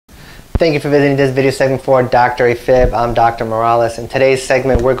Thank you for visiting this video segment for Dr. AFib. I'm Dr. Morales. In today's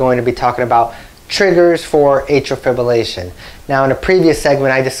segment, we're going to be talking about triggers for atrial fibrillation. Now, in a previous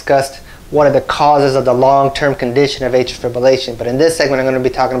segment, I discussed what are the causes of the long-term condition of atrial fibrillation. But in this segment, I'm going to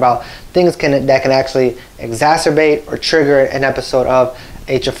be talking about things that can actually exacerbate or trigger an episode of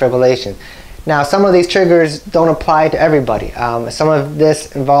atrial fibrillation. Now, some of these triggers don't apply to everybody. Some of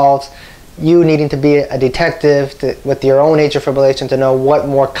this involves you needing to be a detective with your own atrial fibrillation to know what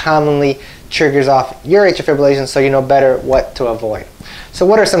more commonly triggers off your atrial fibrillation so you know better what to avoid. So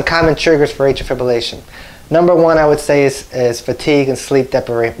what are some common triggers for atrial fibrillation? Number one, I would say, is fatigue and sleep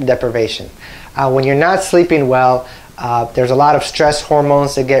deprivation. When you're not sleeping well, there's a lot of stress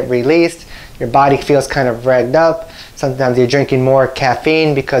hormones that get released. Your body feels kind of revved up. Sometimes you're drinking more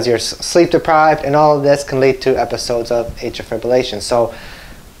caffeine because you're sleep deprived, and all of this can lead to episodes of atrial fibrillation. So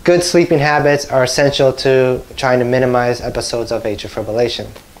good sleeping habits are essential to trying to minimize episodes of atrial fibrillation.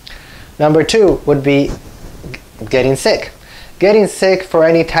 Number two would be getting sick. Getting sick for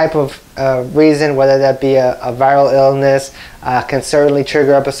any type of reason, whether that be a viral illness, can certainly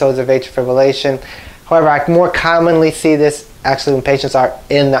trigger episodes of atrial fibrillation. However, I more commonly see this actually when patients are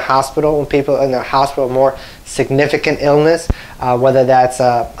in the hospital, when people are in the hospital with more significant illness, whether that's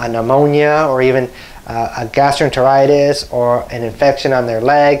a pneumonia or even a gastroenteritis or an infection on their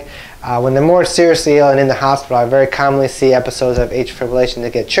leg. When they're more seriously ill and in the hospital, I very commonly see episodes of atrial fibrillation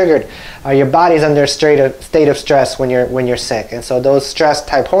that get triggered. Your body's under a state of stress when you're sick, and so those stress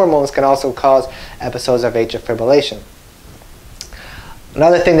type hormones can also cause episodes of atrial fibrillation.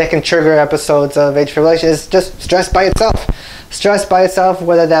 Another thing that can trigger episodes of atrial fibrillation is just stress by itself. Stress by itself,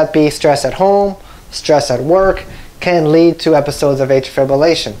 whether that be stress at home, stress at work, can lead to episodes of atrial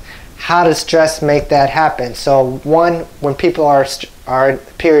fibrillation. How does stress make that happen? So one, when people are in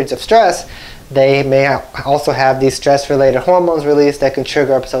periods of stress, they may also have these stress-related hormones released that can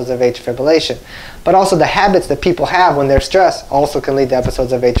trigger episodes of atrial fibrillation. But also the habits that people have when they're stressed also can lead to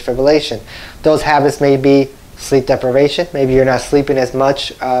episodes of atrial fibrillation. Those habits may be sleep deprivation. Maybe you're not sleeping as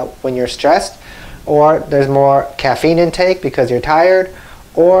much when you're stressed, or there's more caffeine intake because you're tired,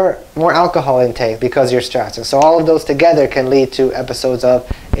 or more alcohol intake because you're stressed. And so all of those together can lead to episodes of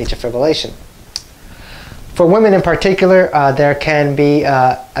atrial fibrillation. For women in particular, there can be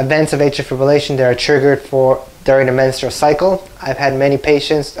events of atrial fibrillation that are triggered during the menstrual cycle. I've had many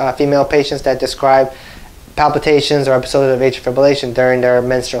patients, female patients, that describe palpitations or episodes of atrial fibrillation during their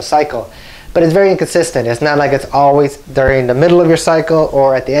menstrual cycle. But it's very inconsistent. It's not like it's always during the middle of your cycle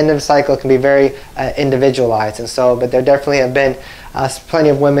or at the end of the cycle. It can be very individualized. And so, but there definitely have been plenty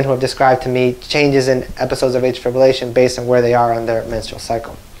of women who have described to me changes in episodes of atrial fibrillation based on where they are on their menstrual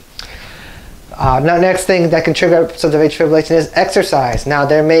cycle. Now, next thing that can trigger episodes of atrial fibrillation is exercise. Now,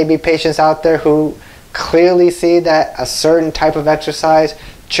 there may be patients out there who clearly see that a certain type of exercise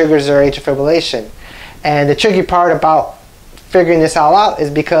triggers their atrial fibrillation. And the tricky part about figuring this all out is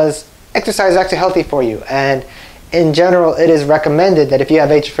because exercise is actually healthy for you, and in general it is recommended that if you have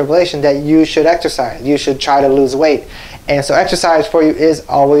atrial fibrillation that you should exercise. You should try to lose weight, and so exercise for you is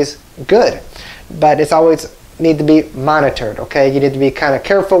always good, but it's always need to be monitored. Okay, you need to be kind of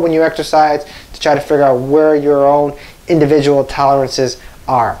careful when you exercise to try to figure out where your own individual tolerances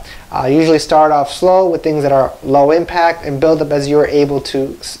are. Usually start off slow with things that are low impact and build up as you're able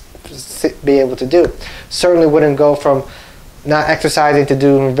to be able to do. Certainly wouldn't go from not exercising to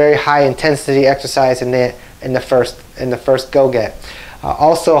doing very high intensity exercise in the first go-get.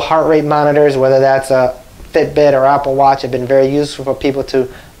 Also, heart rate monitors, whether that's a Fitbit or Apple Watch, have been very useful for people to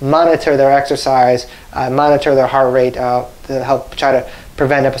monitor their exercise, monitor their heart rate to help try to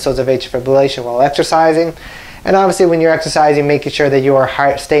prevent episodes of atrial fibrillation while exercising. And obviously, when you're exercising, making sure that you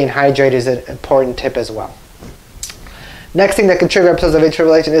are staying hydrated is an important tip as well. Next thing that can trigger episodes of atrial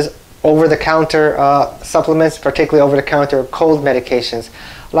fibrillation is over-the-counter supplements, particularly over-the-counter cold medications.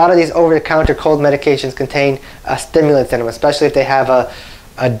 A lot of these over-the-counter cold medications contain stimulants in them, especially if they have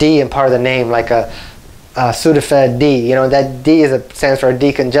a D in part of the name, like a Sudafed D. You know, that D stands for a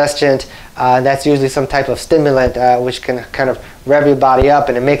decongestant. That's usually some type of stimulant which can kind of rev your body up,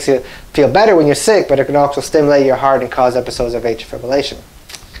 and it makes you feel better when you're sick, but it can also stimulate your heart and cause episodes of atrial fibrillation.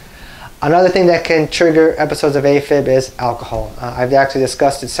 Another thing that can trigger episodes of AFib is alcohol. I've actually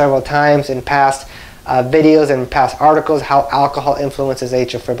discussed it several times in past videos and past articles how alcohol influences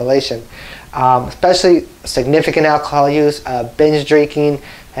atrial fibrillation. Especially significant alcohol use, binge drinking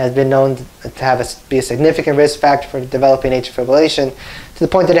has been known to be a significant risk factor for developing atrial fibrillation, to the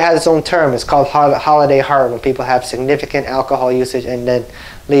point that it has its own term. It's called holiday heart, when people have significant alcohol usage and then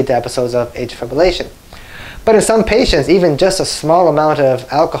lead to episodes of atrial fibrillation. But in some patients, even just a small amount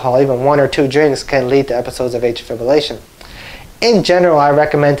of alcohol, even 1 or 2 drinks, can lead to episodes of atrial fibrillation. in general, I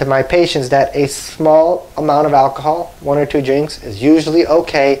recommend to my patients that a small amount of alcohol, 1 or 2 drinks, is usually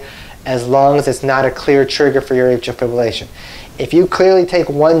okay as long as it's not a clear trigger for your atrial fibrillation. If you clearly take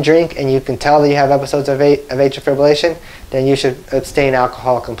 1 drink and you can tell that you have episodes of atrial fibrillation, then you should abstain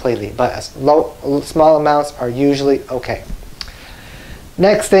alcohol completely. But small amounts are usually okay.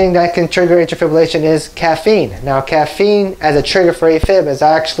 Next thing that can trigger atrial fibrillation is caffeine. Now, caffeine as a trigger for AFib has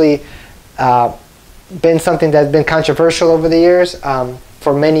actually been something that's been controversial over the years.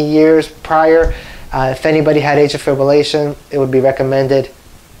 For many years prior, if anybody had atrial fibrillation, it would be recommended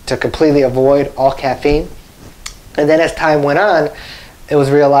to completely avoid all caffeine. And then as time went on, it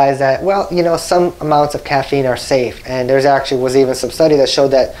was realized that, well, you know, some amounts of caffeine are safe. And there's actually was even some study that showed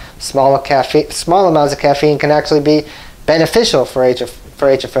that small amounts of caffeine can actually be beneficial for atrial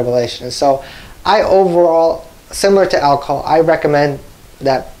fibrillation. And so I overall, similar to alcohol, I recommend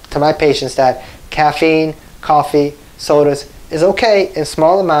that to my patients that caffeine, coffee, sodas is okay in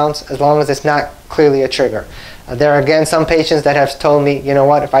small amounts as long as it's not clearly a trigger. There are again some patients that have told me, you know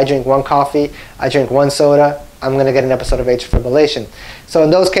what, if I drink 1 coffee, I drink 1 soda, I'm going to get an episode of atrial fibrillation. So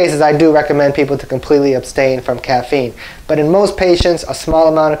in those cases, I do recommend people to completely abstain from caffeine. But in most patients, a small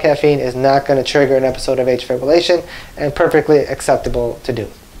amount of caffeine is not going to trigger an episode of atrial fibrillation and perfectly acceptable to do.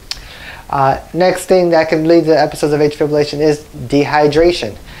 Next thing that can lead to episodes of atrial fibrillation is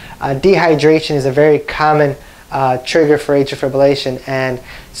dehydration. Dehydration is a very common trigger for atrial fibrillation and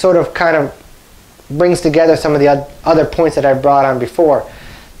sort of kind of brings together some of the other points that I brought on before.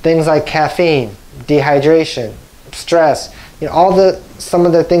 Things like caffeine, dehydration, stress, you know, some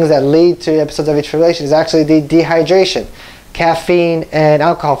of the things that lead to episodes of atrial fibrillation is actually the dehydration. Caffeine and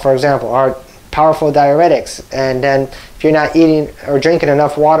alcohol, for example, are powerful diuretics, and then if you're not eating or drinking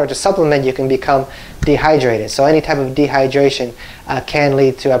enough water to supplement, you can become dehydrated. So any type of dehydration can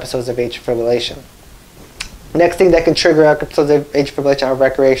lead to episodes of atrial fibrillation. Next thing that can trigger episodes of atrial fibrillation are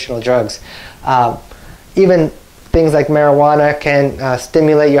recreational drugs. Even things like marijuana can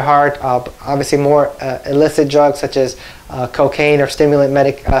stimulate your heart. Obviously, more illicit drugs such as cocaine or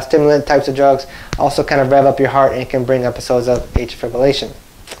stimulant types of drugs also kind of rev up your heart and can bring episodes of atrial fibrillation.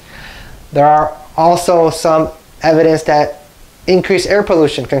 There are also some evidence that increased air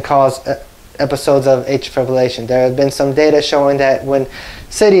pollution can cause episodes of atrial fibrillation. There have been some data showing that when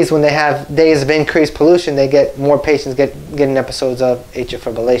cities, when they have days of increased pollution, they get more patients getting episodes of atrial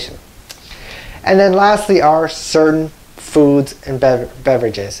fibrillation. And then lastly are certain foods and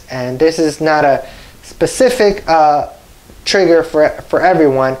beverages. And this is not a specific trigger for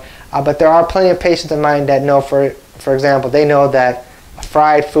everyone, but there are plenty of patients of mine that know, for example, they know that a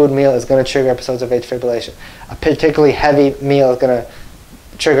fried food meal is going to trigger episodes of atrial fibrillation. A particularly heavy meal is going to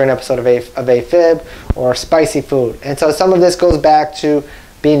trigger an episode of AFib, or spicy food. And so some of this goes back to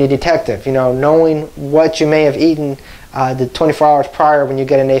being a detective, you know, knowing what you may have eaten the 24 hours prior when you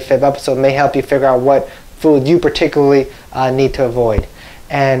get an AFib episode may help you figure out what food you particularly need to avoid.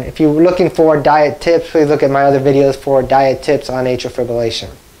 And if you're looking for diet tips, please look at my other videos for diet tips on atrial fibrillation.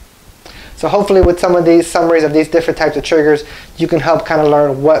 So hopefully with some of these summaries of these different types of triggers, you can help kind of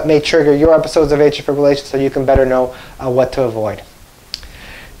learn what may trigger your episodes of atrial fibrillation so you can better know what to avoid.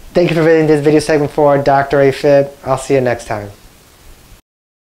 Thank you for visiting this video segment for Dr. AFib. I'll see you next time.